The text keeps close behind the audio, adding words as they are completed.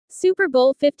Super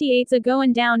Bowl 58's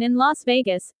going down in Las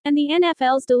Vegas, and the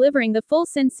NFL's delivering the full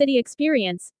Sin City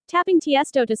experience, tapping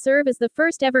Tiësto to serve as the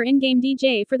first ever in-game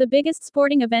DJ for the biggest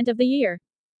sporting event of the year.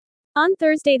 On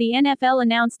Thursday, the NFL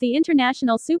announced the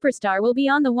international superstar will be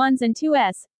on the ones and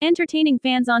twos, entertaining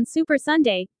fans on Super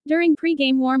Sunday, during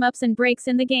pre-game warm-ups and breaks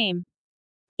in the game.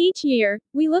 Each year,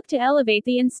 we look to elevate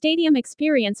the in-stadium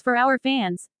experience for our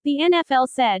fans, the NFL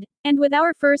said, and with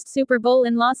our first Super Bowl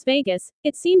in Las Vegas,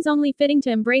 it seems only fitting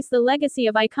to embrace the legacy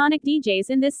of iconic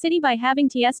DJs in this city by having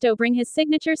Tiësto bring his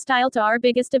signature style to our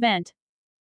biggest event.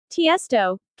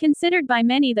 Tiësto, considered by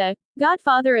many the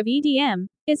godfather of EDM,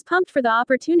 is pumped for the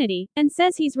opportunity, and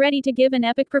says he's ready to give an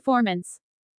epic performance.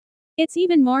 It's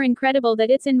even more incredible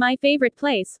that it's in my favorite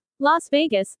place, Las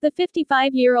Vegas, the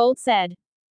 55-year-old said.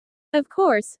 Of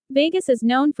course, Vegas is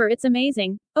known for its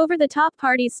amazing, over-the-top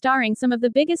parties starring some of the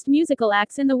biggest musical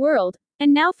acts in the world,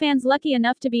 and now fans lucky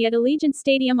enough to be at Allegiant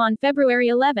Stadium on February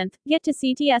 11th get to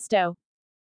see Tiësto.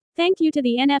 Thank you to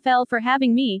the NFL for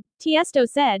having me, Tiësto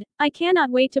said. I cannot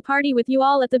wait to party with you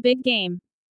all at the big game.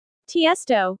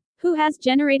 Tiësto, who has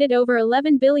generated over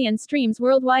 11 billion streams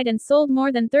worldwide and sold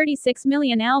more than 36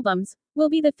 million albums, will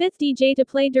be the fifth DJ to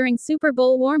play during Super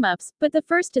Bowl warm-ups, but the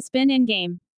first to spin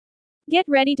in-game. Get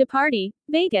ready to party,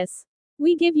 Vegas.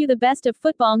 We give you the best of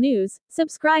football news.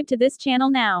 Subscribe to this channel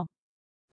now.